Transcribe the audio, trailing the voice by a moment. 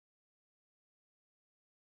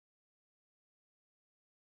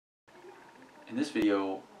In this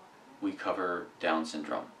video, we cover Down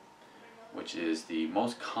syndrome, which is the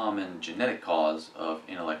most common genetic cause of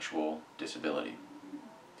intellectual disability.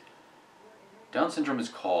 Down syndrome is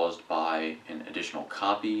caused by an additional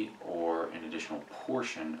copy or an additional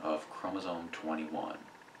portion of chromosome 21.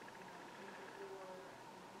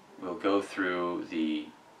 We'll go through the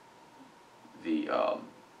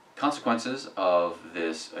consequences of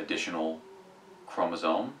this additional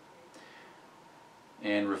chromosome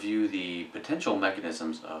and review the potential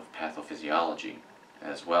mechanisms of pathophysiology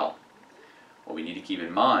as well. What we need to keep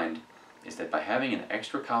in mind is that by having an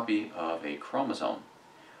extra copy of a chromosome,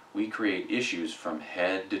 we create issues from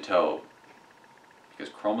head to toe,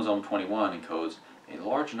 because chromosome 21 encodes a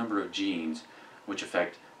large number of genes which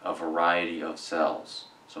affect a variety of cells.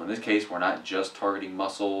 So in this case, we're not just targeting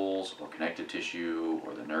muscles or connective tissue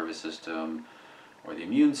or the nervous system or the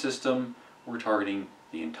immune system, we're targeting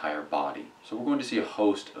the entire body. So we're going to see a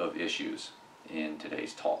host of issues in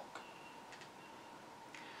today's talk.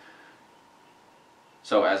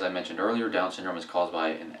 So as I mentioned earlier, Down syndrome is caused by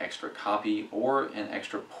an extra copy or an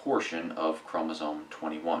extra portion of chromosome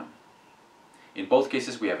 21. In both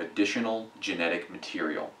cases, we have additional genetic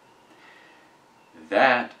material.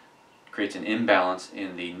 That creates an imbalance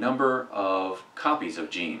in the number of copies of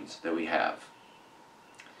genes that we have.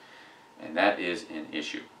 And that is an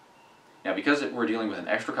issue. Now, because we're dealing with an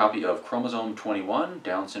extra copy of chromosome 21,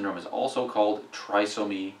 Down syndrome is also called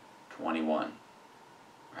trisomy 21.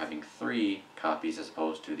 We're having 3 copies as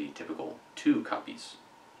opposed to the typical 2 copies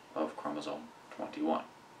of chromosome 21.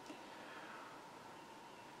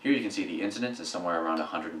 Here you can see the incidence is somewhere around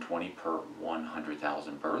 120 per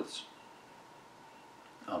 100,000 births.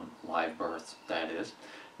 Live births, that is.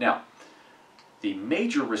 Now, the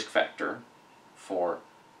major risk factor for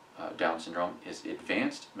Down syndrome is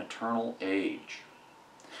advanced maternal age.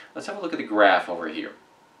 Let's have a look at the graph over here.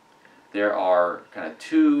 There are kind of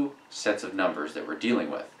 2 sets of numbers that we're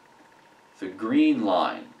dealing with. The green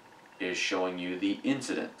line is showing you the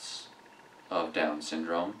incidence of Down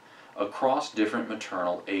syndrome across different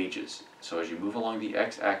maternal ages. So as you move along the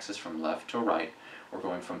x-axis from left to right, we're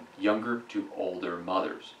going from younger to older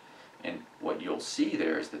mothers. And what you'll see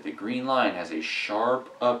there is that the green line has a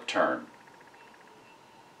sharp upturn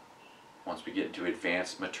once we get into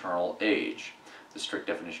advanced maternal age. The strict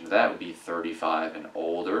definition of that would be 35 and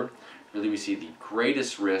older. Really, we see the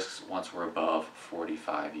greatest risks once we're above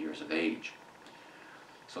 45 years of age.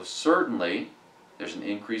 So certainly, there's an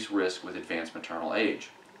increased risk with advanced maternal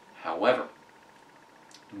age. However,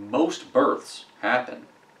 most births happen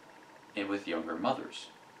with younger mothers,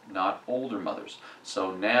 not older mothers.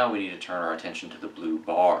 So now we need to turn our attention to the blue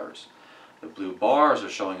bars. The blue bars are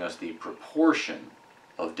showing us the proportion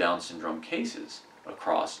of Down syndrome cases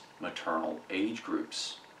across maternal age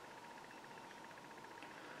groups.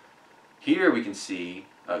 Here we can see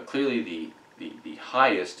clearly the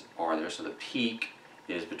highest bar there, so the peak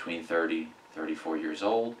is between 30 and 34 years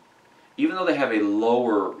old. Even though they have a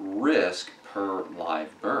lower risk per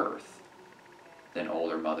live birth than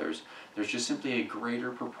older mothers, there's just simply a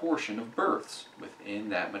greater proportion of births within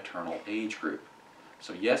that maternal age group.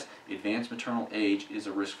 So yes, advanced maternal age is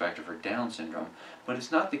a risk factor for Down syndrome, but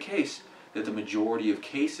it's not the case that the majority of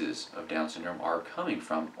cases of Down syndrome are coming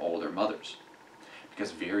from older mothers,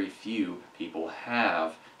 because very few people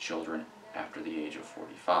have children after the age of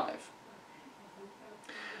 45.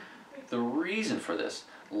 The reason for this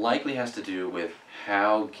likely has to do with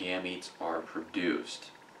how gametes are produced.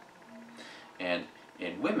 And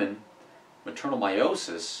in women, maternal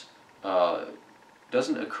meiosis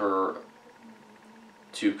doesn't occur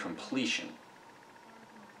to completion.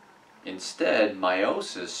 Instead,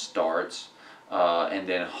 meiosis starts and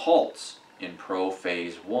then halts in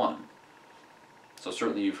prophase 1. So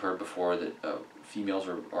certainly you've heard before that females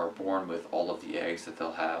are born with all of the eggs that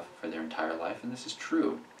they'll have for their entire life, and this is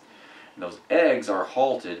true. And those eggs are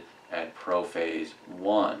halted at prophase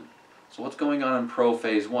 1. So what's going on in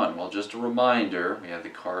prophase 1? Well, just a reminder, we have the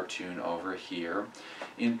cartoon over here.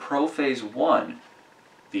 In prophase 1,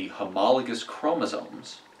 the homologous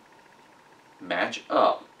chromosomes match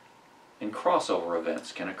up and crossover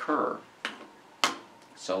events can occur.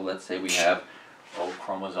 So let's say we have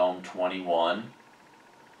chromosome 21.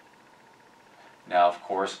 Now, of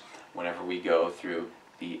course, whenever we go through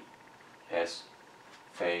the S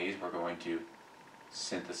phase, we're going to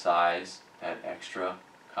synthesize that extra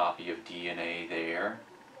copy of DNA there.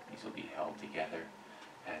 These will be held together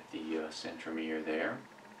at the centromere there.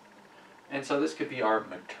 And so this could be our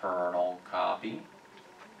maternal copy.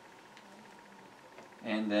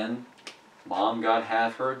 And then Mom got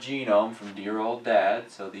half her genome from dear old Dad,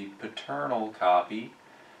 so the paternal copy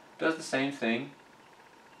does the same thing.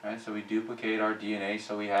 Right? So we duplicate our DNA,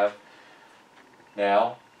 so we have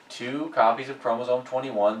now 2 copies of chromosome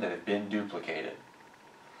 21 that have been duplicated.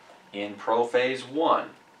 In prophase 1,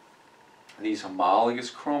 these homologous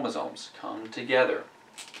chromosomes come together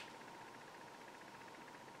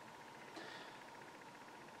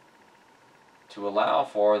to allow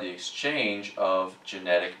for the exchange of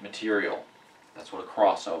genetic material. That's what a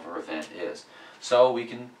crossover event is. So we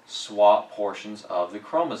can swap portions of the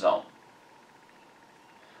chromosome.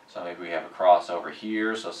 So maybe we have a crossover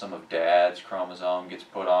here, so some of Dad's chromosome gets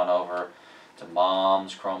put on over to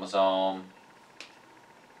Mom's chromosome,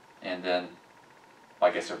 and then,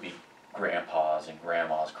 I guess it would be Grandpa's and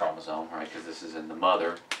Grandma's chromosome, right, because this is in the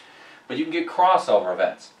mother. But you can get crossover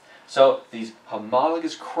events. So these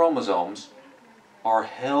homologous chromosomes are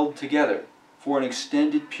held together for an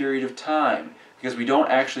extended period of time, because we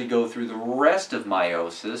don't actually go through the rest of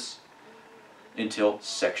meiosis until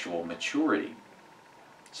sexual maturity.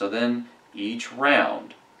 So then each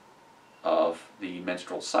round of the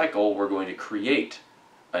menstrual cycle, we're going to create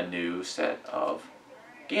a new set of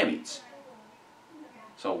gametes.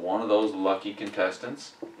 So one of those lucky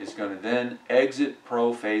contestants is going to then exit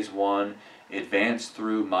prophase 1, advance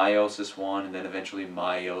through meiosis 1, and then eventually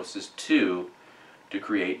meiosis 2 to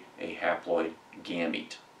create a haploid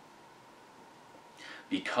gamete.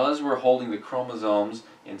 Because we're holding the chromosomes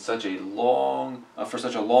in such a long, for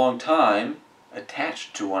such a long time,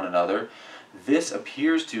 attached to one another, this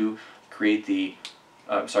appears to create the,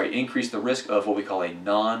 increase the risk of what we call a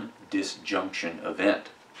non-disjunction event.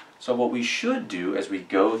 So what we should do as we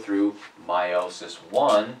go through meiosis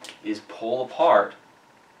 1 is pull apart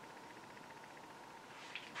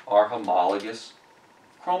our homologous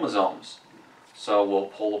chromosomes. So we'll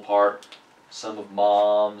pull apart some of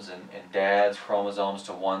Mom's and Dad's chromosomes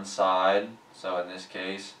to one side. So in this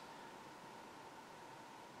case,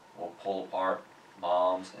 we'll pull apart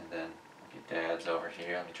Mom's and then we'll get Dad's over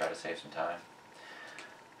here. Let me try to save some time.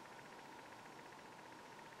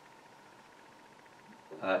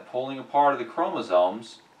 Pulling apart of the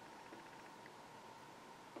chromosomes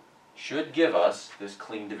should give us this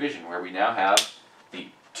clean division where we now have the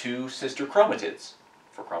 2 sister chromatids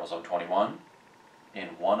for chromosome 21 in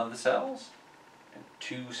one of the cells and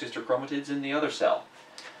 2 sister chromatids in the other cell.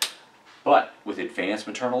 But with advanced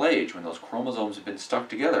maternal age, when those chromosomes have been stuck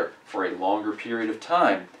together for a longer period of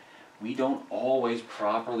time, we don't always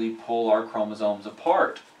properly pull our chromosomes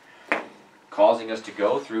apart, causing us to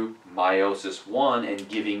go through meiosis 1 and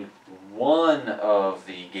giving one of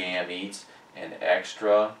the gametes an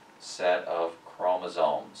extra set of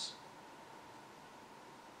chromosomes.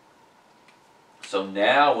 So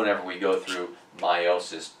now whenever we go through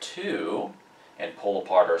meiosis 2 and pull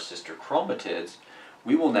apart our sister chromatids,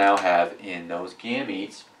 we will now have in those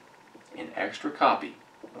gametes an extra copy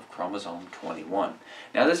of chromosome 21.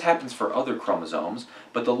 Now this happens for other chromosomes,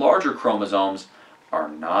 but the larger chromosomes are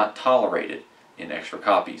not tolerated in extra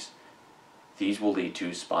copies. These will lead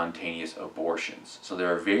to spontaneous abortions. So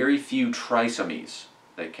there are very few trisomies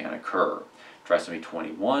that can occur. Trisomy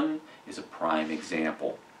 21 is a prime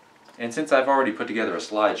example. And since I've already put together a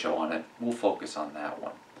slideshow on it, we'll focus on that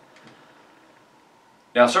one.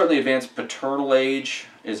 Now certainly advanced paternal age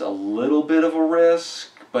is a little bit of a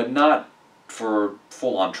risk, but not for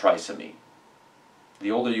full-on trisomy.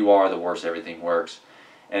 The older you are, the worse everything works.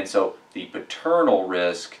 And so the paternal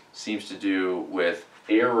risk seems to do with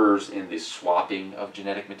errors in the swapping of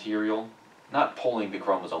genetic material, not pulling the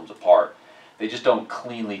chromosomes apart. They just don't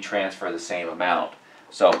cleanly transfer the same amount.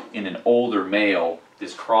 So in an older male,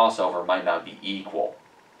 this crossover might not be equal.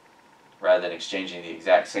 Rather than exchanging the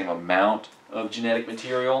exact same amount of genetic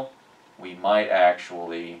material, we might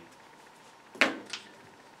actually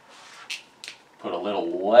put a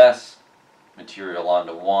little less material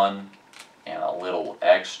onto one and a little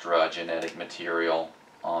extra genetic material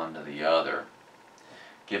onto the other,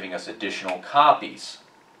 giving us additional copies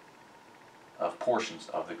of portions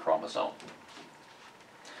of the chromosome.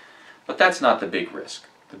 But that's not the big risk.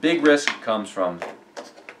 The big risk comes from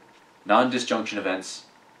non-disjunction events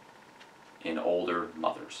in older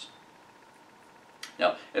mothers.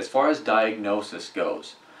 Now, as far as diagnosis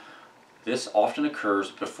goes, this often occurs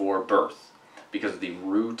before birth because of the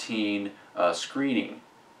routine screening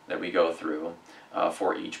that we go through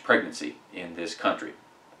for each pregnancy in this country.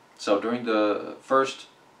 So during the first,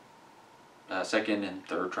 second, and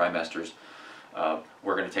third trimesters,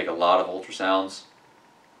 we're going to take a lot of ultrasounds,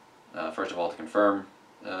 first of all to confirm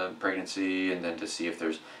pregnancy and then to see if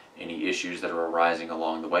there's any issues that are arising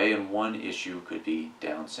along the way, and one issue could be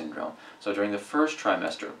Down syndrome. So during the first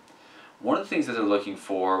trimester, one of the things that they're looking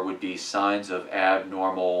for would be signs of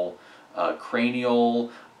abnormal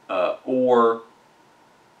cranial or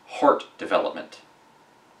heart development.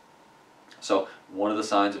 So one of the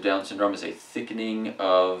signs of Down syndrome is a thickening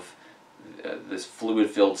of this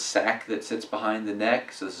fluid-filled sac that sits behind the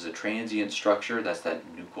neck. So this is a transient structure. That's that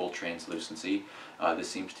nuchal translucency. This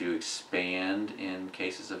seems to expand in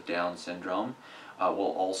cases of Down syndrome. We'll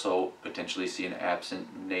also potentially see an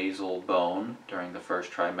absent nasal bone during the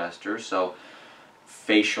first trimester. So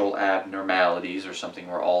facial abnormalities are something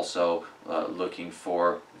we're also looking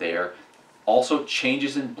for there. Also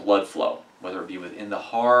changes in blood flow, whether it be within the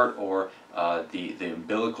heart or the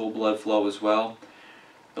umbilical blood flow as well.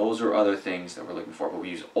 Those are other things that we're looking for, but we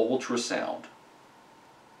use ultrasound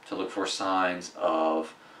to look for signs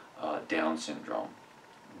of Down syndrome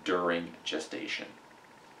during gestation.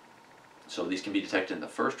 So these can be detected in the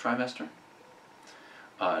first trimester.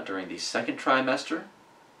 During the second trimester,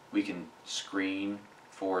 we can screen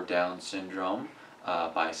for Down syndrome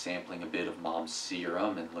by sampling a bit of mom's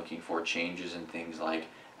serum and looking for changes in things like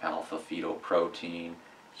alpha-fetoprotein,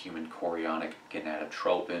 human chorionic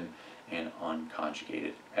gonadotropin, and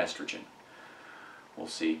unconjugated estrogen. We'll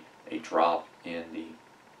see a drop in the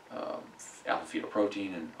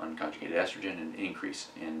alpha-fetoprotein and unconjugated estrogen and an increase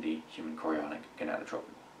in the human chorionic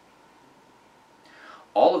gonadotropin.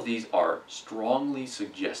 All of these are strongly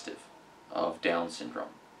suggestive of Down syndrome.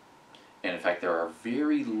 And in fact, there are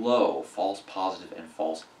very low false positive and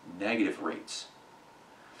false negative rates.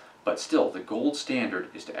 But still, the gold standard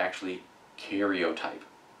is to actually karyotype.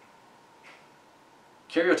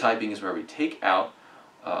 Karyotyping is where we take out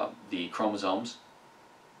the chromosomes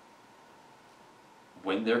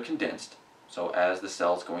when they're condensed, so as the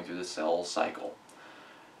cell's going through the cell cycle,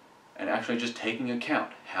 and actually just taking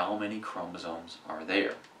account how many chromosomes are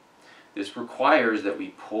there. This requires that we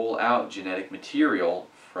pull out genetic material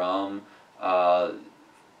from the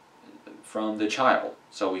child.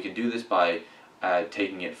 So we can do this by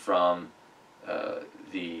taking it from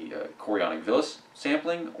the chorionic villus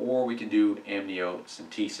sampling, or we can do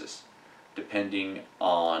amniocentesis. Depending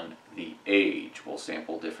on the age, we'll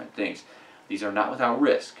sample different things. These are not without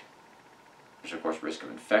risk. There's of course risk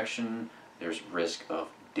of infection, there's risk of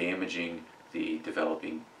damaging the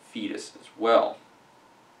developing fetus as well.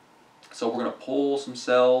 So we're going to pull some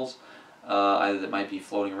cells, either that might be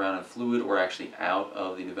floating around in fluid or actually out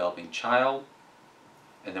of the developing child,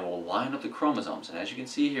 and then we'll line up the chromosomes. And as you can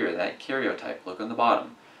see here, that karyotype, look on the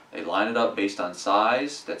bottom, they line it up based on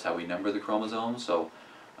size. That's how we number the chromosomes. So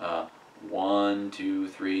 1, 2,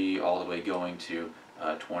 3, all the way going to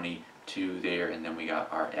 22 there, and then we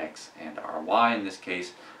got our X and our Y. In this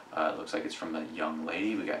case, it looks like it's from a young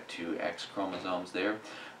lady. We got 2 X chromosomes there.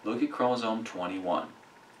 Look at chromosome 21.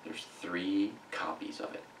 There's 3 copies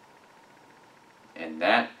of it. And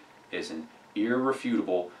that is an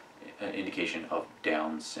irrefutable indication of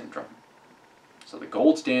Down syndrome. So the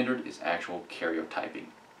gold standard is actual karyotyping,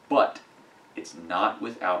 but it's not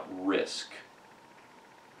without risk.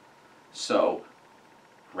 So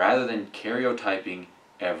rather than karyotyping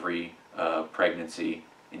every pregnancy,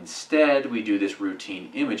 instead we do this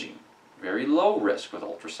routine imaging. Very low risk with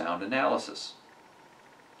ultrasound analysis.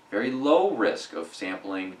 Very low risk of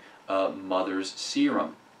sampling mother's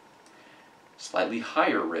serum. Slightly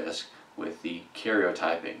higher risk with the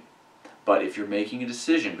karyotyping. But if you're making a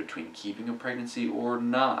decision between keeping a pregnancy or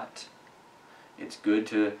not, it's good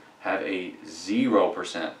to have a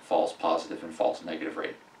 0% false positive and false negative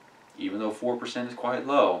rate. Even though 4% is quite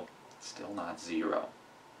low, it's still not 0.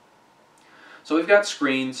 So we've got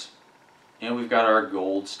screens, and we've got our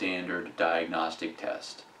gold standard diagnostic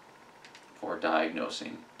test for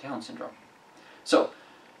diagnosing Down syndrome. So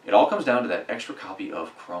it all comes down to that extra copy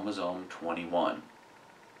of chromosome 21.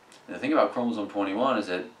 And the thing about chromosome 21 is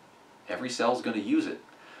that every cell is going to use it.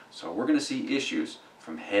 So we're going to see issues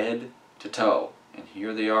from head to toe. And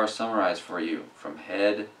here they are summarized for you, from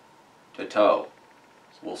head to toe.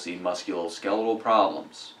 So we'll see musculoskeletal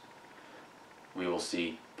problems. We will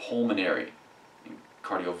see pulmonary and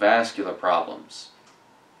cardiovascular problems.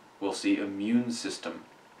 We'll see immune system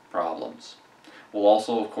problems. We'll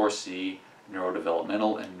also, of course, see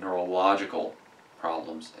neurodevelopmental and neurological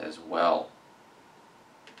problems as well.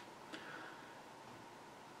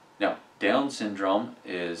 Now, Down syndrome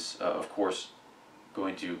is, of course,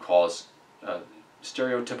 going to cause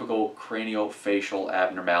stereotypical craniofacial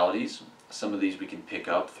abnormalities. Some of these we can pick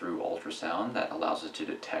up through ultrasound. That allows us to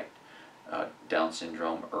detect Down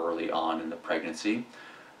syndrome early on in the pregnancy.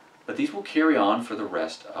 But these will carry on for the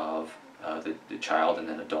rest of the child and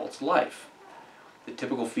then adult's life. The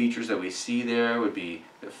typical features that we see there would be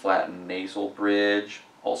the flattened nasal bridge,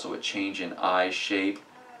 also a change in eye shape,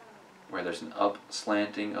 where there's an up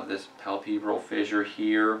slanting of this palpebral fissure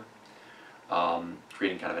here,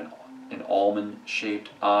 creating kind of an almond-shaped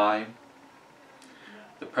eye.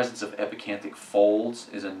 The presence of epicanthic folds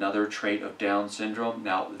is another trait of Down syndrome.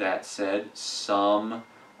 Now, that said, some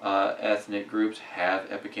ethnic groups have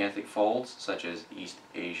epicanthic folds, such as East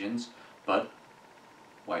Asians, but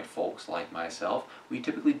white folks like myself, we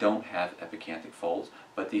typically don't have epicanthic folds,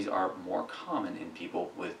 but these are more common in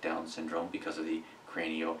people with Down syndrome because of the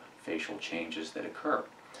craniofacial changes that occur.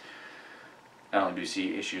 Not only do we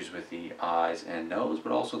see issues with the eyes and nose,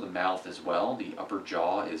 but also the mouth as well. The upper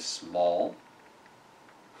jaw is small,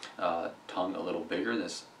 tongue a little bigger.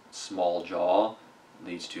 This small jaw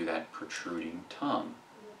leads to that protruding tongue.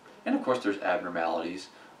 And of course there's abnormalities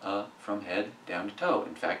from head down to toe.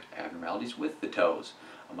 In fact, abnormalities with the toes.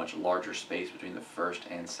 A much larger space between the first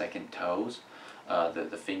and second toes.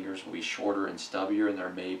 The fingers will be shorter and stubbier, and there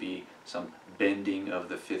may be some bending of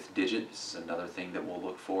the fifth digit. This is another thing that we'll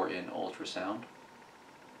look for in ultrasound.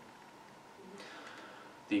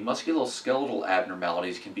 The musculoskeletal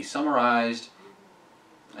abnormalities can be summarized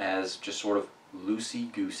as just sort of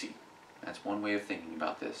loosey-goosey. That's one way of thinking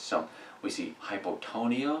about this. So we see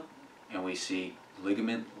hypotonia and we see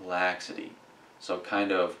ligament laxity. So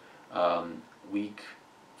kind of weak,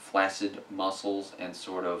 flaccid muscles and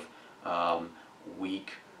sort of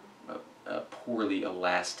weak, poorly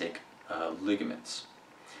elastic ligaments.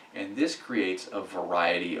 And this creates a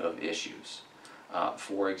variety of issues.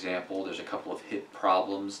 For example, there's a couple of hip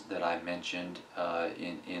problems that I mentioned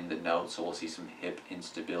in the notes, so we'll see some hip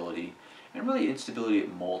instability, and really instability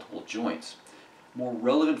at multiple joints. More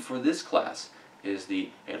relevant for this class is the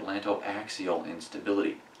atlantoaxial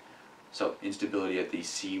instability. So instability at the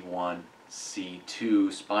C1,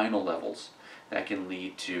 C2 spinal levels. That can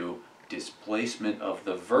lead to displacement of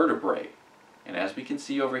the vertebrae. And as we can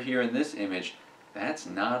see over here in this image, that's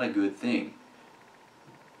not a good thing.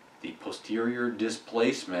 The posterior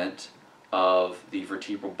displacement of the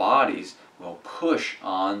vertebral bodies will push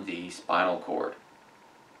on the spinal cord.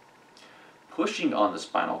 Pushing on the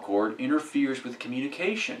spinal cord interferes with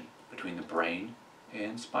communication between the brain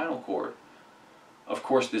and spinal cord. Of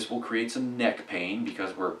course, this will create some neck pain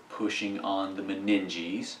because we're pushing on the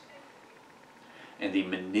meninges. And the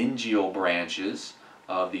meningeal branches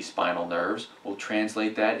of the spinal nerves will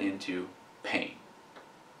translate that into pain.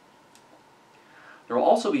 There will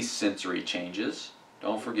also be sensory changes.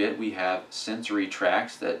 Don't forget, we have sensory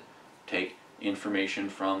tracts that take information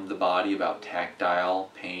from the body about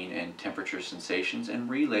tactile, pain, and temperature sensations and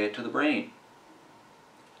relay it to the brain.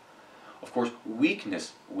 Of course,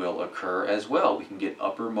 weakness will occur as well. We can get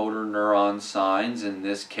upper motor neuron signs in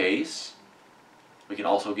this case. We can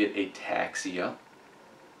also get ataxia.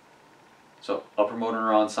 So upper motor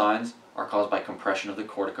neuron signs are caused by compression of the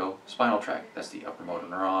corticospinal tract. That's the upper motor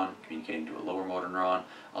neuron communicating to a lower motor neuron,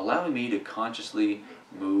 allowing me to consciously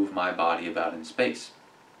move my body about in space.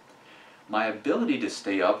 My ability to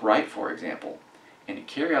stay upright, for example, and to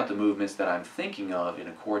carry out the movements that I'm thinking of in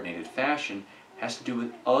a coordinated fashion has to do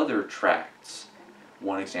with other tracts.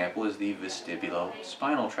 One example is the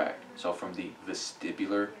vestibulospinal tract. So from the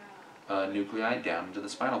vestibular nuclei down into the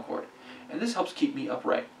spinal cord. And this helps keep me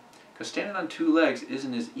upright. Because standing on two legs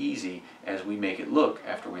isn't as easy as we make it look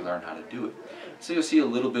after we learn how to do it. So you'll see a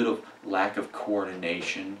little bit of lack of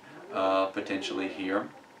coordination potentially here.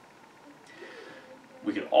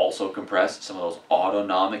 We can also compress some of those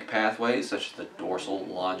autonomic pathways, such as the dorsal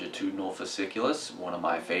longitudinal fasciculus, one of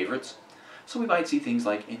my favorites. So we might see things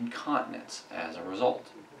like incontinence as a result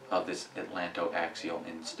of this atlantoaxial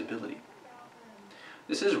instability.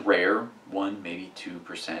 This is rare. 1, maybe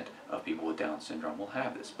 2% of people with Down syndrome will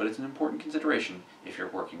have this, but it's an important consideration if you're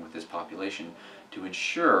working with this population to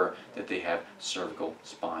ensure that they have cervical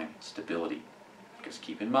spine stability. Because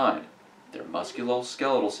keep in mind, their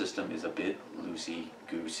musculoskeletal system is a bit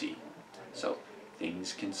loosey-goosey, so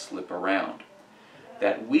things can slip around.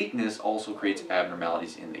 That weakness also creates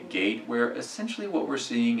abnormalities in the gait, where essentially what we're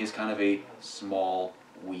seeing is kind of a small,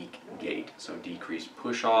 weak gait. So decreased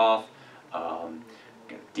push-off,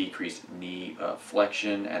 decreased knee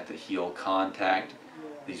flexion at the heel contact.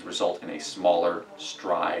 These result in a smaller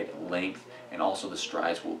stride length, and also the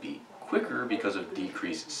strides will be quicker because of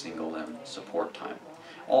decreased single limb support time.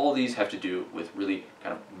 All of these have to do with really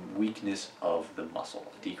kind of weakness of the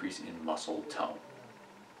muscle, a decrease in muscle tone.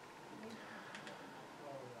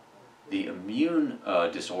 The immune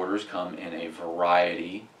disorders come in a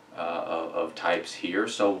variety of types here.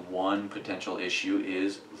 So one potential issue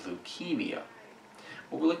is leukemia.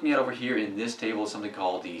 What we're looking at over here in this table is something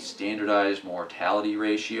called the standardized mortality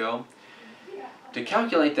ratio. To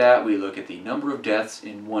calculate that, we look at the number of deaths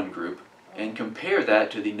in one group and compare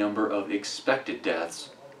that to the number of expected deaths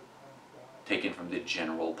taken from the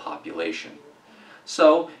general population.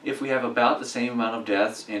 So if we have about the same amount of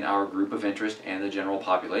deaths in our group of interest and the general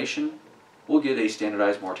population, we'll get a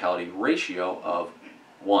standardized mortality ratio of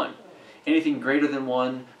 1. Anything greater than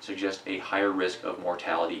 1 suggests a higher risk of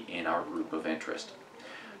mortality in our group of interest.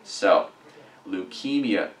 So,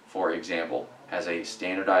 leukemia, for example, has a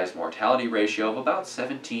standardized mortality ratio of about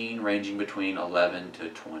 17, ranging between 11 to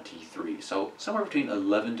 23. So somewhere between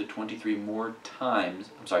 11 to 23 more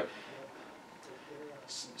times,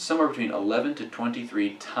 somewhere between 11 to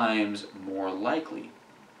 23 times more likely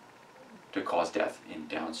to cause death in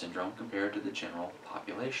Down syndrome compared to the general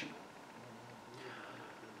population.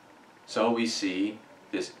 So we see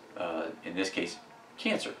this, in this case,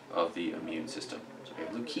 cancer of the immune system. So we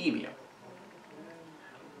have leukemia.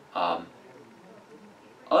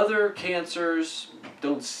 Other cancers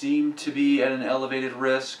don't seem to be at an elevated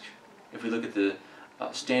risk. If we look at the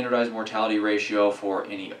standardized mortality ratio for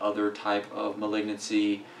any other type of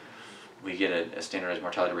malignancy, we get a standardized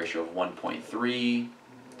mortality ratio of 1.3.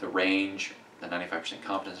 The range, the 95%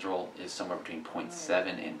 confidence interval, is somewhere between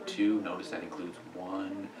 0.7 and 2. Notice that includes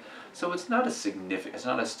 1. So it's not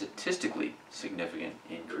a statistically significant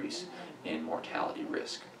increase in mortality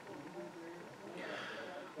risk.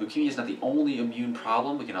 Leukemia is not the only immune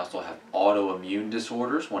problem. We can also have autoimmune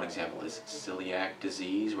disorders. One example is celiac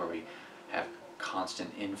disease, where we have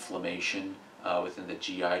constant inflammation within the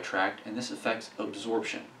GI tract, and this affects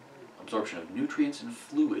absorption of nutrients and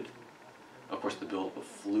fluid. Of course, the buildup of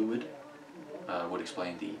fluid would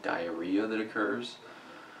explain the diarrhea that occurs.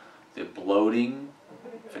 The bloating,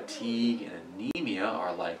 fatigue, and anemia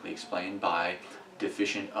are likely explained by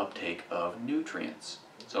deficient uptake of nutrients.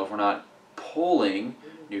 So if we're not pulling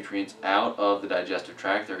nutrients out of the digestive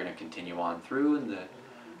tract, they're going to continue on through, and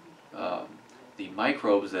the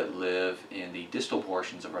microbes that live in the distal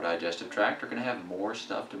portions of our digestive tract are going to have more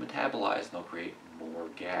stuff to metabolize, and they'll create more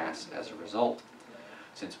gas as a result.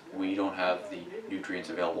 Since we don't have the nutrients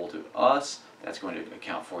available to us, that's going to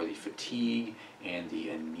account for the fatigue and the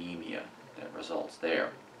anemia that results there.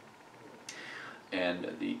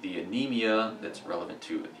 And the anemia that's relevant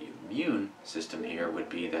to the immune system here would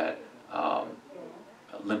be that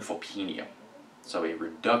lymphopenia, so a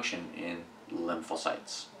reduction in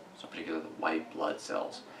lymphocytes, so particularly the white blood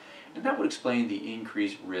cells. And that would explain the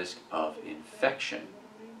increased risk of infection.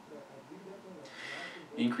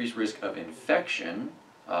 Increased risk of infection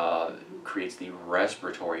creates the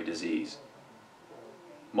respiratory disease.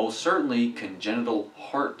 Most certainly, congenital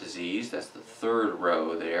heart disease, that's the third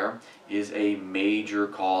row there, is a major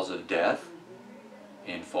cause of death.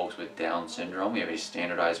 In folks with Down syndrome, we have a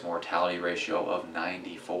standardized mortality ratio of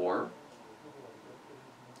 94.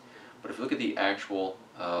 But if you look at the actual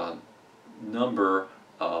number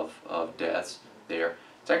of deaths there,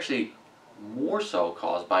 it's actually more so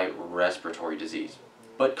caused by respiratory disease.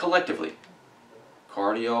 But collectively,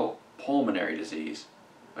 cardiopulmonary disease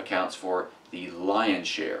accounts for the lion's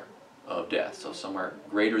share of deaths. So somewhere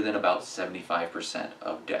greater than about 75%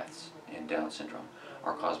 of deaths in Down syndrome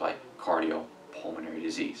are caused by cardiopulmonary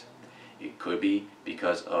disease. It could be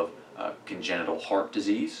because of congenital heart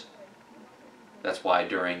disease. That's why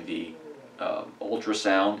during the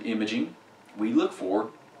ultrasound imaging, we look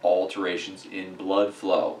for alterations in blood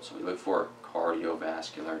flow. So we look for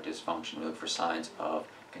cardiovascular dysfunction. We look for signs of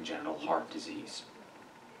congenital heart disease.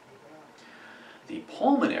 The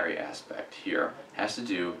pulmonary aspect here has to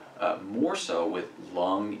do more so with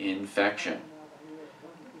lung infection.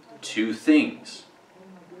 Two things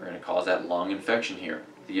are going to cause that lung infection here.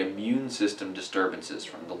 The immune system disturbances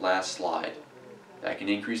from the last slide. That can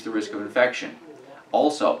increase the risk of infection.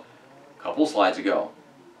 Also, a couple slides ago,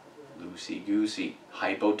 loosey-goosey,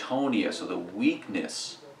 hypotonia, so the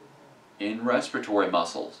weakness in respiratory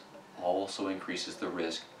muscles also increases the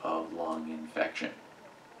risk of lung infection.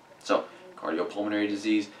 So, cardiopulmonary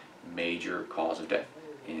disease, major cause of death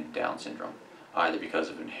in Down syndrome, either because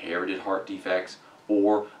of inherited heart defects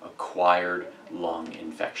or acquired lung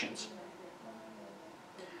infections.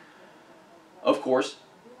 Of course,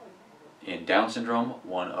 in Down syndrome,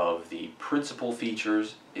 one of the principal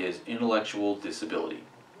features is intellectual disability.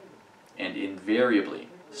 And invariably,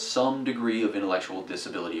 some degree of intellectual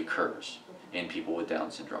disability occurs in people with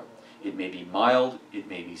Down syndrome. It may be mild, it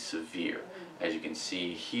may be severe. As you can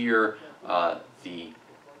see here, the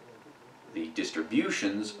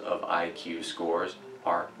distributions of IQ scores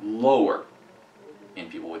are lower in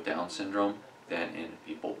people with Down syndrome than in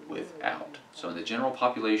people without. So in the general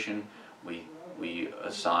population, we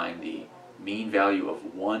assign the mean value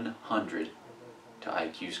of 100 to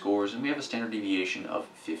IQ scores, and we have a standard deviation of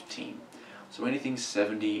 15. So anything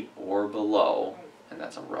 70 or below, and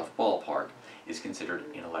that's a rough ballpark, is considered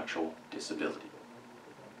intellectual disability.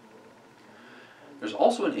 There's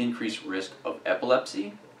also an increased risk of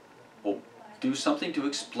epilepsy. We'll do something to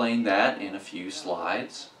explain that in a few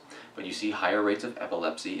slides. But you see higher rates of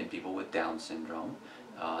epilepsy in people with Down syndrome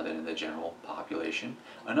than in the general population.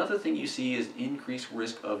 Another thing you see is increased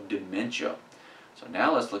risk of dementia. So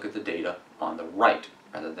now let's look at the data on the right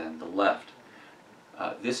rather than the left.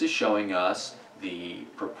 This is showing us the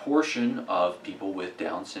proportion of people with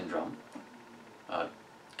Down syndrome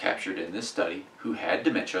captured in this study who had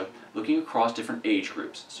dementia, looking across different age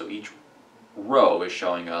groups. So each row is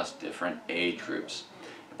showing us different age groups.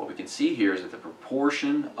 And what we can see here is that the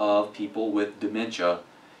proportion of people with dementia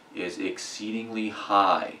is exceedingly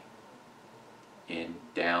high in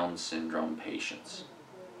Down syndrome patients.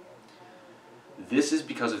 This is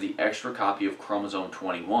because of the extra copy of chromosome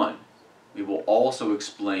 21. We will also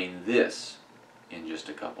explain this in just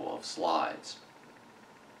a couple of slides.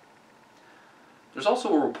 There's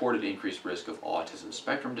also a reported increased risk of autism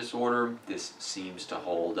spectrum disorder. This seems to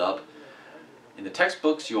hold up. In the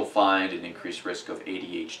textbooks, you'll find an increased risk of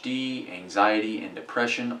ADHD, anxiety, and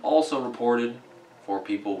depression also reported for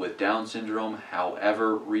people with Down syndrome.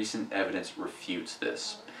 However, recent evidence refutes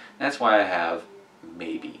this. That's why I have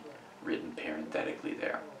maybe written parenthetically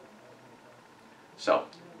there. So,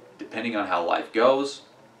 depending on how life goes,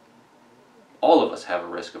 all of us have a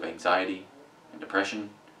risk of anxiety and depression,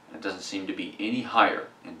 and it doesn't seem to be any higher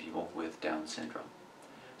in people with Down syndrome.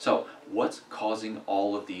 So, what's causing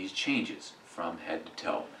all of these changes from head to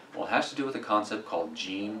toe? Well, it has to do with a concept called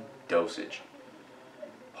gene dosage.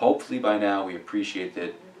 Hopefully by now we appreciate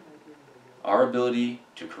that our ability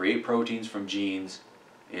to create proteins from genes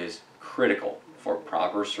is critical for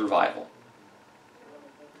proper survival.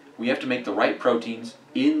 We have to make the right proteins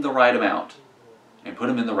in the right amount and put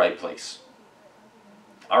them in the right place.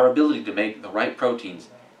 Our ability to make the right proteins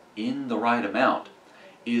in the right amount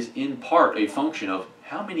is in part a function of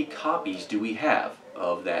how many copies do we have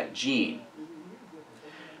of that gene.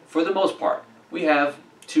 For the most part, we have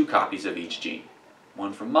 2 copies of each gene.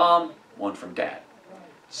 One from mom, one from dad.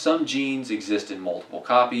 Some genes exist in multiple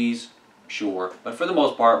copies, sure, but for the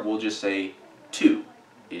most part, we'll just say 2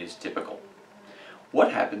 is typical.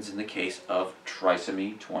 What happens in the case of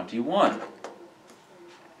trisomy 21?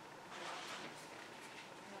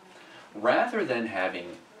 Rather than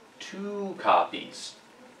having 2 copies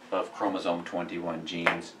of chromosome 21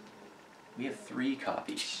 genes, we have 3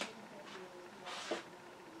 copies.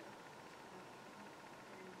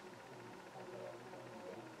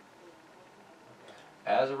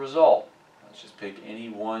 As a result, let's just pick any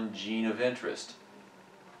one gene of interest.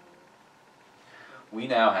 We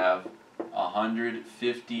now have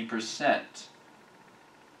 150%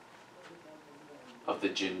 of the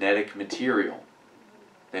genetic material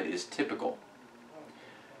that is typical.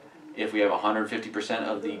 If we have 150%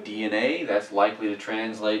 of the DNA, that's likely to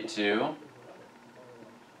translate to,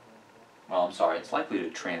 well, I'm sorry, it's likely to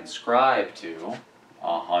transcribe to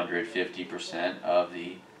 150% of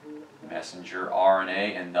the messenger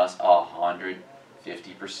RNA, and thus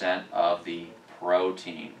 150% of the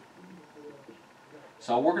protein.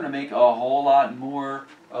 So we're going to make a whole lot more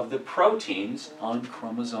of the proteins on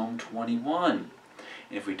chromosome 21.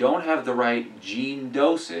 And if we don't have the right gene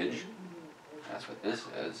dosage, that's what this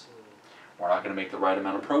is, we're not going to make the right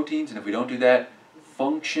amount of proteins, and if we don't do that,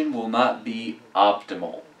 function will not be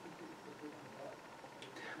optimal.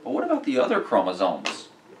 But what about the other chromosomes?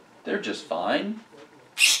 They're just fine,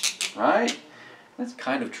 right? That's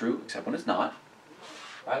kind of true, except when it's not.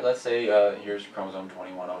 Right, let's say here's chromosome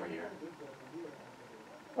 21 over here.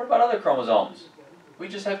 What about other chromosomes? We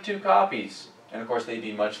just have 2 copies. And of course they'd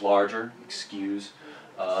be much larger. Excuse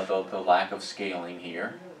the lack of scaling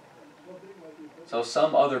here. So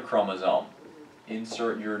some other chromosome.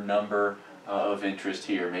 Insert your number of interest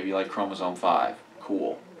here. Maybe like chromosome 5.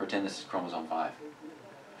 Cool. Pretend this is chromosome 5.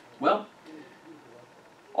 Well,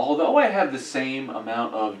 although I have the same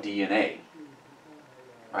amount of DNA,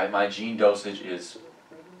 right, my gene dosage is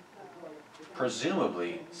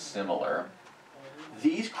presumably similar,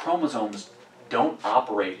 these chromosomes don't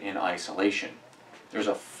operate in isolation. There's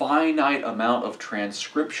a finite amount of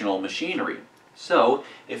transcriptional machinery. So,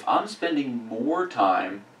 if I'm spending more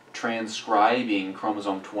time transcribing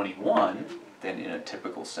chromosome 21 than in a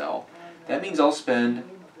typical cell, that means I'll spend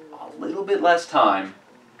a little bit less time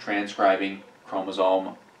transcribing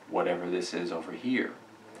chromosome whatever this is over here.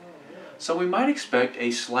 So we might expect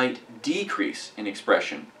a slight decrease in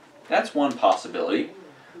expression. That's one possibility.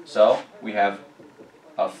 So we have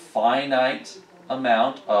a finite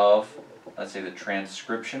amount of, let's say, the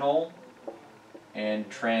transcriptional and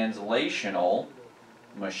translational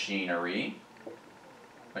machinery.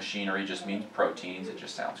 Machinery just means proteins, it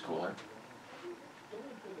just sounds cooler.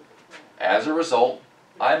 as a result,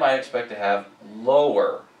 I might expect to have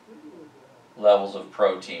lower levels of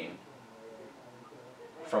protein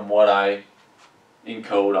from what I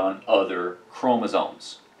encode on other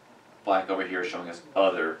chromosomes. Black over here showing us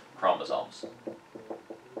other chromosomes.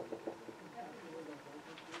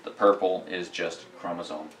 The purple is just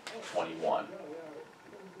chromosome 21.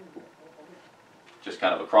 Just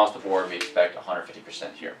kind of across the board, we expect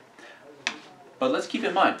 150% here. But let's keep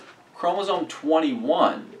in mind, chromosome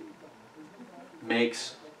 21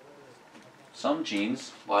 makes some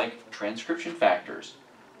genes like transcription factors.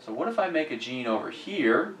 So what if I make a gene over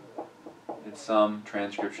here? It's some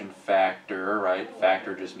transcription factor, right?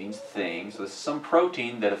 Factor just means thing. So this is some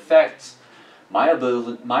protein that affects my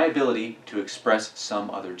ability to express some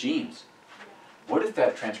other genes. What if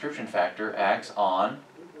that transcription factor acts on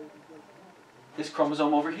this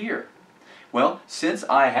chromosome over here? Well, since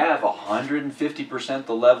I have 150%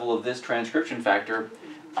 the level of this transcription factor,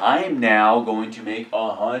 I'm now going to make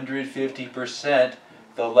 150%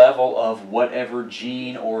 the level of whatever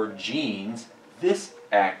gene or genes this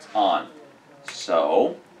acts on.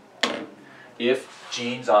 So, if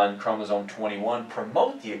genes on chromosome 21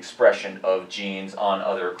 promote the expression of genes on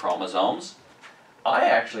other chromosomes, I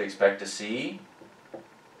actually expect to see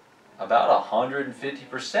about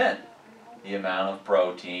 150% the amount of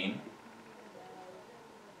protein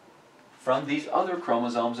from these other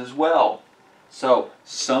chromosomes as well. So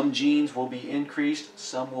some genes will be increased,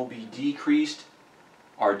 some will be decreased.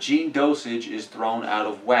 Our gene dosage is thrown out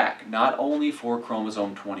of whack, not only for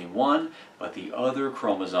chromosome 21, but the other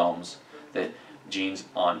chromosomes that genes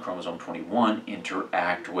on chromosome 21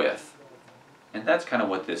 interact with. And that's kind of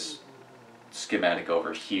what this schematic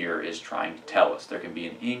over here is trying to tell us. There can be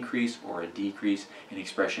an increase or a decrease in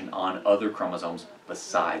expression on other chromosomes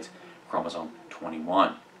besides chromosome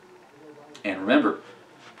 21. And remember,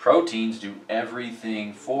 proteins do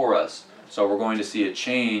everything for us. So we're going to see a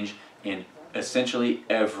change in essentially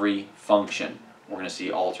every function. We're going to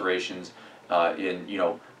see alterations in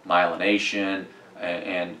myelination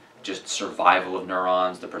and just survival of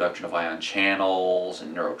neurons, the production of ion channels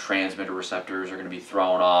and neurotransmitter receptors are going to be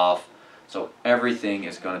thrown off. So everything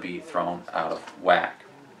is going to be thrown out of whack.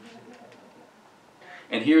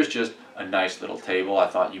 And here's just a nice little table. I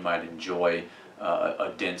thought you might enjoy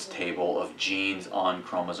a dense table of genes on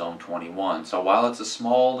chromosome 21. So while it's a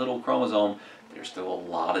small little chromosome, there's still a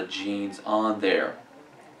lot of genes on there.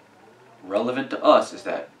 Relevant to us is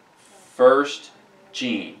that first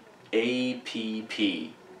gene, APP,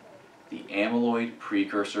 the amyloid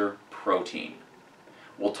precursor protein.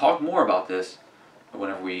 We'll talk more about this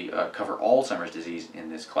whenever we cover Alzheimer's disease in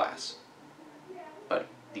this class. But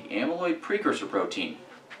the amyloid precursor protein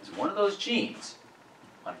is one of those genes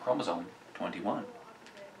on chromosome 21.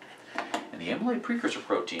 And the amyloid precursor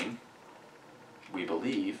protein, we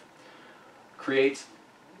believe, creates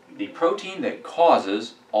the protein that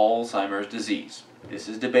causes Alzheimer's disease. This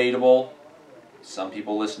is debatable. Some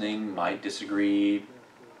people listening might disagree.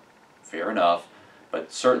 Fair enough.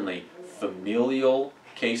 But certainly familial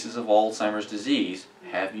cases of Alzheimer's disease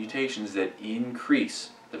have mutations that increase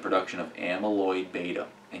the production of amyloid beta.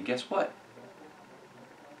 And guess what?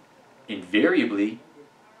 Invariably,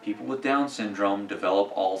 people with Down syndrome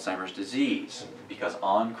develop Alzheimer's disease because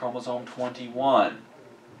on chromosome 21,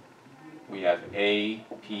 we have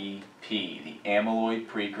APP, the amyloid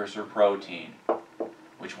precursor protein,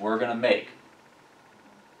 which we're going to make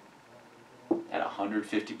at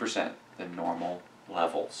 150% the normal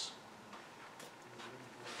levels.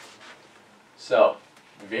 So,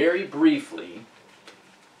 very briefly,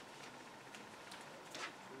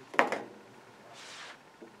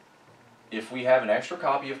 if we have an extra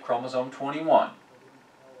copy of chromosome 21,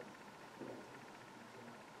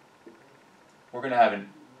 we're going to have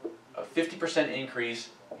a 50% increase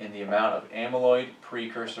in the amount of amyloid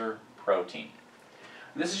precursor protein.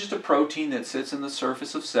 And this is just a protein that sits in the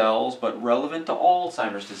surface of cells, but relevant to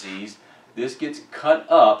Alzheimer's disease, this gets cut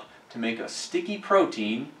up to make a sticky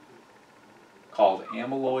protein called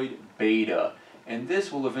amyloid beta. And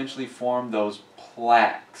this will eventually form those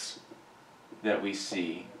plaques that we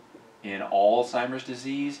see in Alzheimer's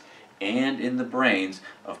disease and in the brains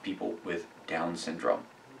of people with Down syndrome.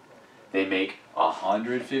 They make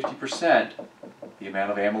 150% the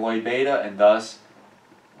amount of amyloid beta and thus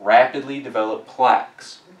rapidly develop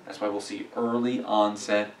plaques. That's why we'll see early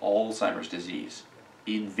onset Alzheimer's disease,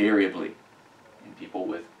 invariably, in people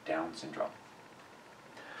with Down syndrome.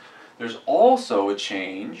 There's also a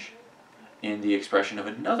change in the expression of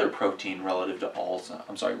another protein relevant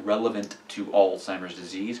to Alzheimer's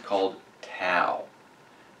disease called tau.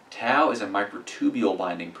 Tau is a microtubule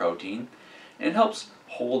binding protein and it helps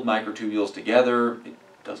hold microtubules together. It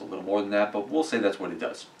does a little more than that, but we'll say that's what it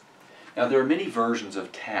does. Now there are many versions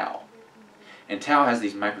of tau, and tau has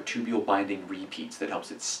these microtubule binding repeats that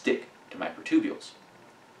helps it stick to microtubules.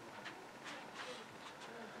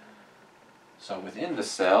 So within the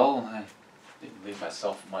cell, I didn't leave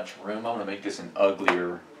myself much room. I'm going to make this an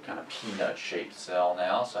uglier kind of peanut-shaped cell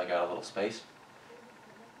now, so I got a little space.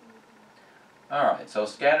 Alright, so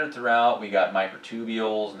scattered throughout we got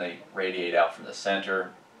microtubules, and they radiate out from the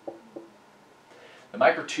center. The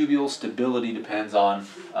microtubule stability depends on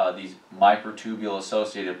these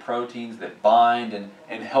microtubule-associated proteins that bind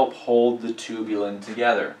and help hold the tubulin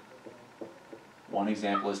together. One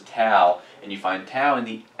example is tau, and you find tau in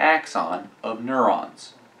the axon of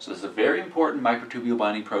neurons. So this is a very important microtubule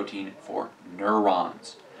binding protein for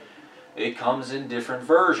neurons. It comes in different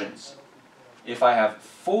versions. If I have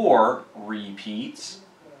 4 repeats,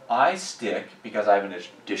 I stick, because I have an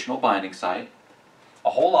additional binding site, a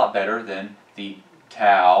whole lot better than the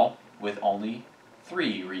tau with only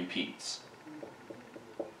 3 repeats.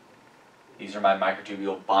 These are my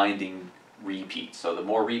microtubule binding repeats. So the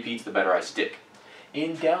more repeats, the better I stick.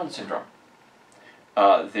 In Down syndrome,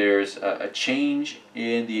 there's a change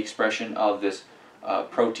in the expression of this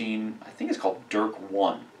protein, I think it's called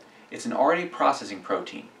DIRK1. It's an RNA processing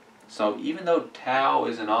protein. So even though tau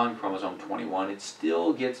isn't on chromosome 21, it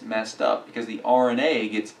still gets messed up because the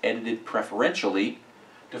RNA gets edited preferentially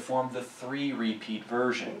to form the 3 repeat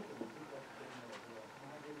version.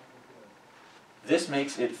 This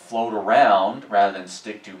makes it float around rather than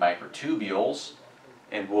stick to microtubules,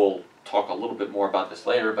 and we'll talk a little bit more about this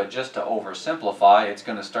later, but just to oversimplify, it's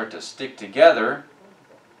going to start to stick together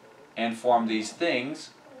and form these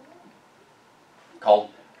things called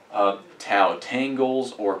tau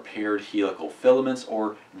tangles or paired helical filaments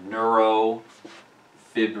or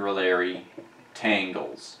neurofibrillary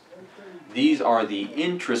tangles. These are the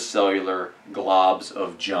intracellular globs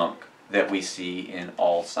of junk that we see in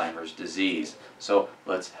Alzheimer's disease. So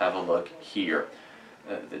let's have a look here.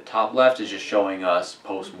 The top left is just showing us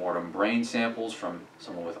post-mortem brain samples from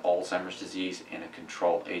someone with Alzheimer's disease in a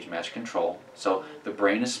control, age-matched control. So the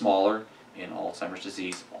brain is smaller in Alzheimer's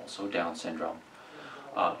disease, also Down syndrome.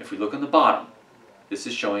 If we look on the bottom, this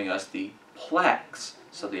is showing us the plaques.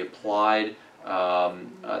 So they applied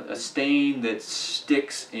a stain that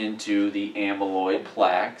sticks into the amyloid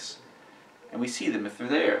plaques, and we see them if they're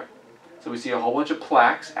there. So we see a whole bunch of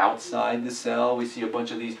plaques outside the cell. We see a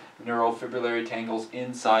bunch of these neurofibrillary tangles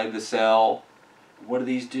inside the cell. What do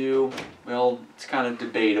these do? Well, it's kind of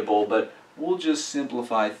debatable, but we'll just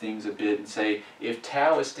simplify things a bit and say if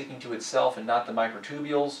tau is sticking to itself and not the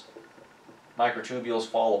microtubules, microtubules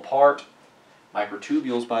fall apart.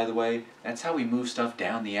 Microtubules, by the way, that's how we move stuff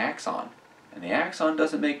down the axon. And the axon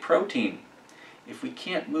doesn't make protein. If we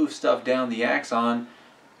can't move stuff down the axon,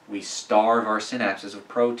 we starve our synapses of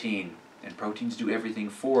protein. And proteins do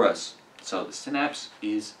everything for us. So the synapse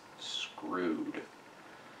is screwed.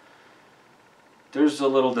 There's a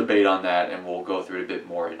little debate on that, and we'll go through it a bit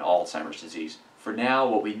more in Alzheimer's disease. For now,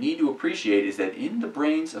 what we need to appreciate is that in the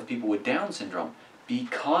brains of people with Down syndrome,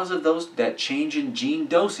 because of that change in gene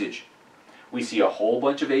dosage, we see a whole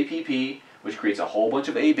bunch of APP, which creates a whole bunch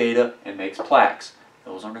of A beta and makes plaques.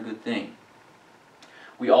 Those aren't a good thing.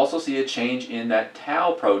 We also see a change in that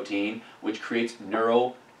tau protein, which creates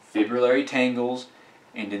neurofibrillary tangles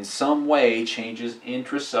and in some way changes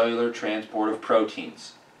intracellular transport of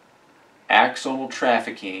proteins. Axonal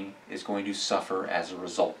trafficking is going to suffer as a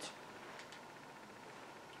result.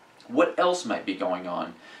 What else might be going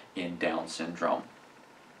on in Down syndrome?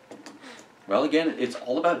 Well, again, it's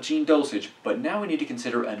all about gene dosage, but now we need to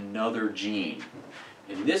consider another gene.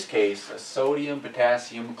 In this case, a sodium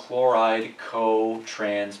potassium chloride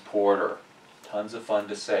co-transporter. Tons of fun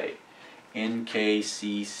to say.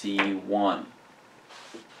 NKCC1.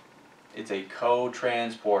 It's a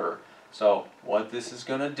co-transporter. So what this is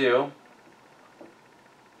going to do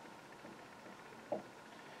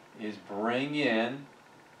is bring in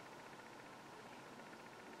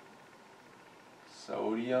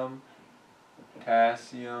sodium,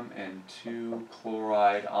 potassium, and 2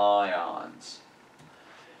 chloride ions.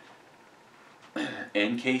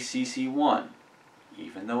 NKCC1,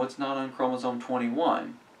 even though it's not on chromosome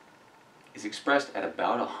 21, is expressed at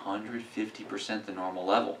about 150% the normal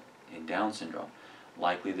level in Down syndrome.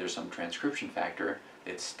 Likely there's some transcription factor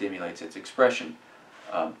that stimulates its expression.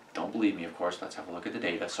 Don't believe me, of course. Let's have a look at the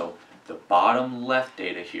data. So the bottom left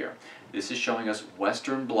data here, this is showing us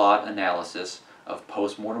Western blot analysis of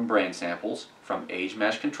post-mortem brain samples from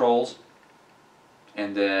age-matched controls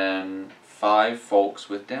and then 5 folks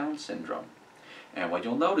with Down syndrome. And what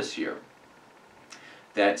you'll notice here,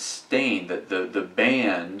 that stain, the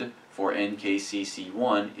band for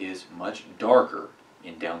NKCC1 is much darker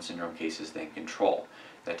in Down syndrome cases than control.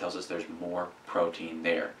 That tells us there's more protein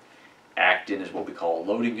there. Actin is what we call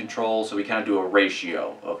loading control, so we kind of do a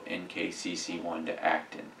ratio of NKCC1 to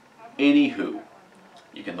actin. Anywho,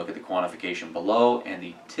 you can look at the quantification below, and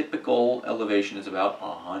the typical elevation is about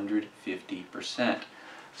 150%.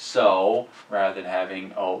 So, rather than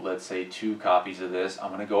having, let's say 2 copies of this, I'm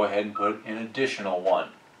going to go ahead and put an additional one.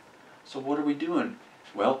 So what are we doing?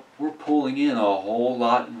 Well, we're pulling in a whole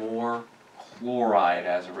lot more chloride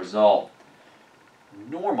as a result.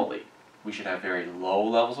 Normally, we should have very low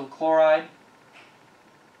levels of chloride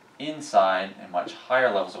inside and much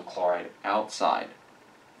higher levels of chloride outside.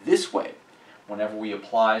 This way, whenever we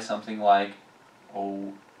apply something like,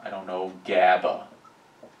 GABA,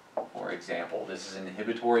 for example. This is an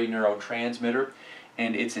inhibitory neurotransmitter,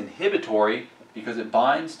 and it's inhibitory because it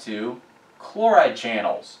binds to chloride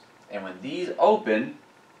channels. And when these open,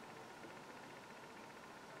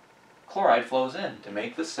 chloride flows in to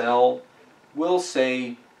make the cell, we'll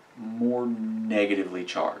say, more negatively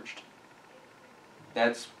charged.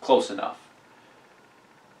 That's close enough.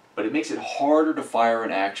 But it makes it harder to fire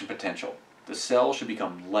an action potential. The cell should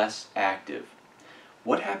become less active.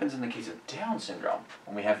 What happens in the case of Down syndrome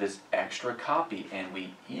when we have this extra copy and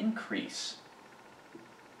we increase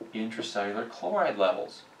intracellular chloride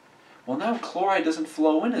levels? Well, now chloride doesn't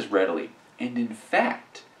flow in as readily. And in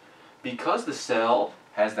fact, because the cell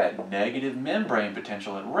has that negative membrane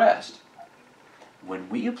potential at rest, when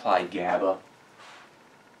we apply GABA,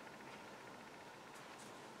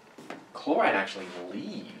 chloride actually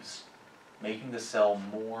leaves, making the cell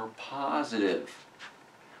more positive.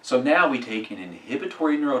 So now we take an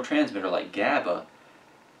inhibitory neurotransmitter like GABA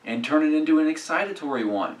and turn it into an excitatory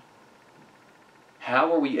one.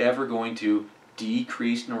 How are we ever going to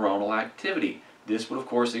decrease neuronal activity? This would, of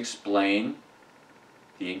course, explain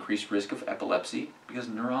the increased risk of epilepsy because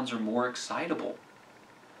neurons are more excitable.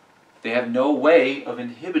 They have no way of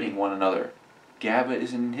inhibiting one another. GABA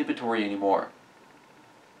isn't inhibitory anymore.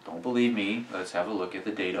 Don't believe me? Let's have a look at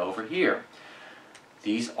the data over here.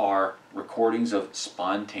 These are recordings of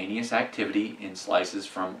spontaneous activity in slices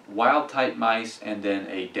from wild-type mice and then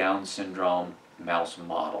a Down syndrome mouse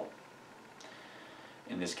model.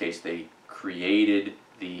 In this case, they created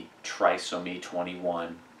the trisomy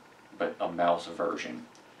 21, but a mouse version.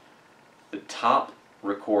 The top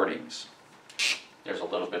recordings, there's a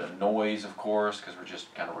little bit of noise, of course, because we're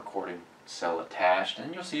just kind of recording cell attached,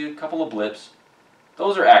 and you'll see a couple of blips.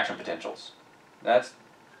 Those are action potentials. That's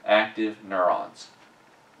active neurons.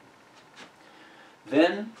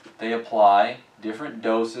 Then they apply different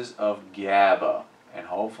doses of GABA, and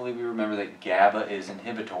hopefully we remember that GABA is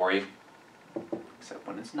inhibitory, except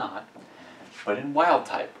when it's not. But in wild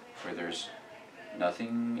type, where there's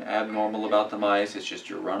nothing abnormal about the mice, it's just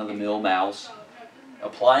your run-of-the-mill mouse,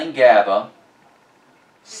 applying GABA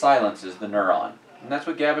silences the neuron. And that's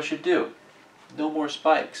what GABA should do. No more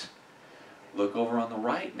spikes. Look over on the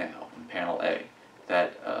right now in panel A,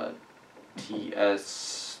 that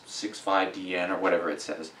TS65DN or whatever it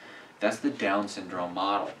says. That's the Down syndrome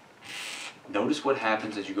model. Notice what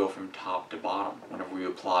happens as you go from top to bottom whenever we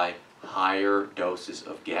apply higher doses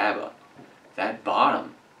of GABA. That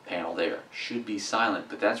bottom panel there should be silent,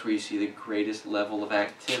 but that's where you see the greatest level of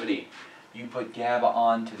activity. You put GABA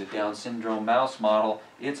onto the Down syndrome mouse model,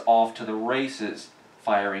 it's off to the races,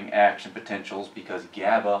 firing action potentials because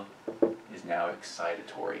GABA is now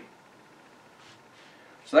excitatory.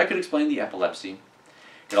 So that could explain the epilepsy.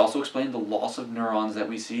 It could also explain the loss of neurons that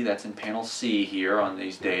we see. That's in panel C here on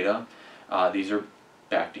these data. These are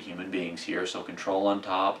back to human beings here, so control on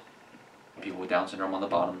top, people with Down syndrome on the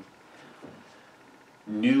bottom.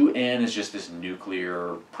 Nu-N is just this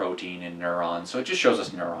nuclear protein in neurons, so it just shows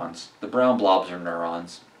us neurons. The brown blobs are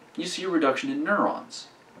neurons. You see a reduction in neurons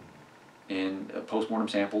in postmortem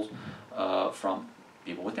samples from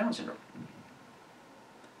people with Down syndrome.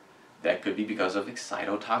 That could be because of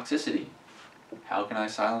excitotoxicity. How can I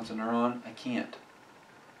silence a neuron? I can't.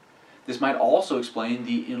 This might also explain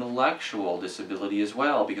the intellectual disability as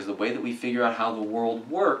well, because the way that we figure out how the world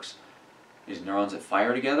works is neurons that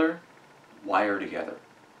fire together, wire together.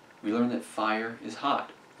 We learn that fire is hot.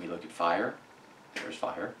 We look at fire, there's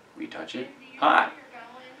fire, we touch it, hot.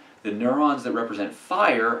 The neurons that represent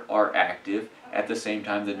fire are active at the same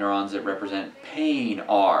time the neurons that represent pain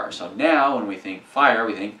are. So now when we think fire,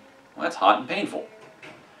 we think, well, that's hot and painful.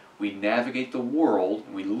 We navigate the world,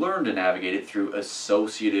 and we learn to navigate it through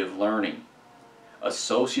associative learning.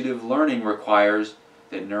 Associative learning requires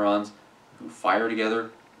that neurons who fire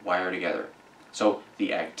together, wire together. So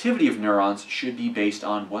the activity of neurons should be based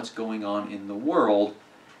on what's going on in the world,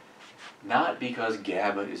 not because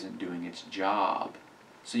GABA isn't doing its job.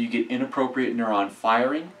 So you get inappropriate neuron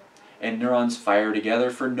firing, and neurons fire together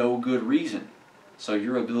for no good reason. So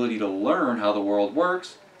your ability to learn how the world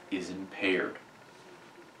works is impaired.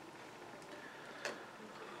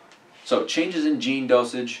 So changes in gene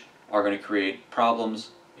dosage are going to create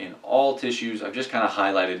problems in all tissues. I've just kind of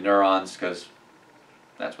highlighted neurons because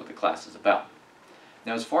that's what the class is about.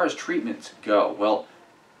 Now, as far as treatments go, well,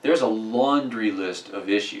 there's a laundry list of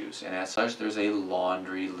issues, and as such, there's a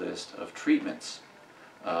laundry list of treatments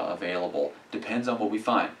available. Depends on what we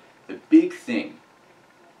find. The big thing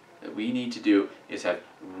that we need to do is have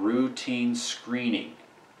routine screening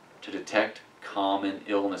to detect common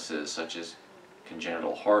illnesses such as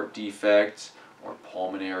congenital heart defects or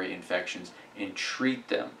pulmonary infections and treat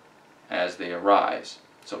them as they arise.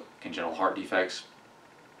 So congenital heart defects,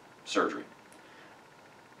 surgery.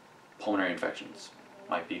 Pulmonary infections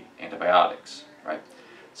might be antibiotics, right?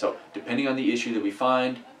 So depending on the issue that we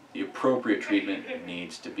find, the appropriate treatment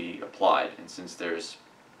needs to be applied. And since there's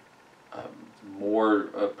more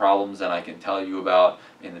problems than I can tell you about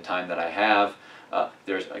in the time that I have,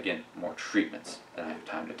 there's, again, more treatments than I have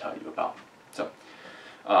time to tell you about. So,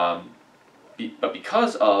 but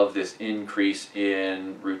because of this increase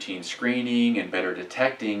in routine screening and better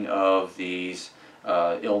detecting of these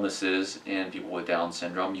illnesses in people with Down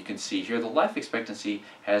syndrome, you can see here the life expectancy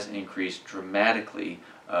has increased dramatically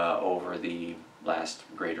over the last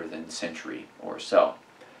greater than century or so.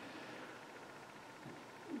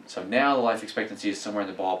 So now the life expectancy is somewhere in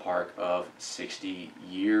the ballpark of 60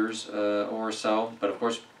 years or so, but of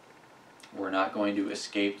course we're not going to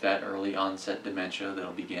escape that early onset dementia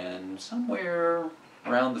that'll begin somewhere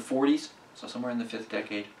around the 40s, so somewhere in the 5th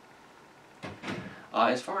decade.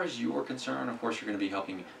 As far as you're concerned, of course, you're going to be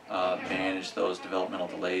helping manage those developmental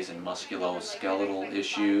delays and musculoskeletal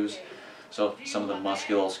issues. So some of the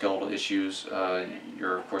musculoskeletal issues,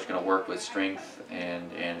 you're of course going to work with strength and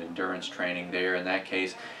endurance training there in that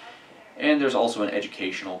case. And there's also an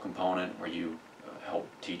educational component where you help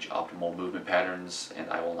teach optimal movement patterns, and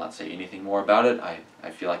I will not say anything more about it.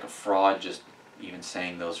 I feel like a fraud just even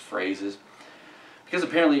saying those phrases. Because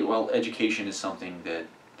apparently, well, education is something that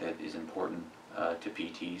is important to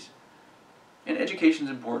PTs. And education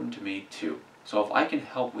is important to me too. So if I can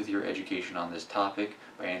help with your education on this topic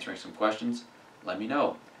by answering some questions, let me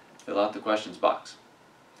know. Fill out the questions box.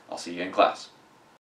 I'll see you in class.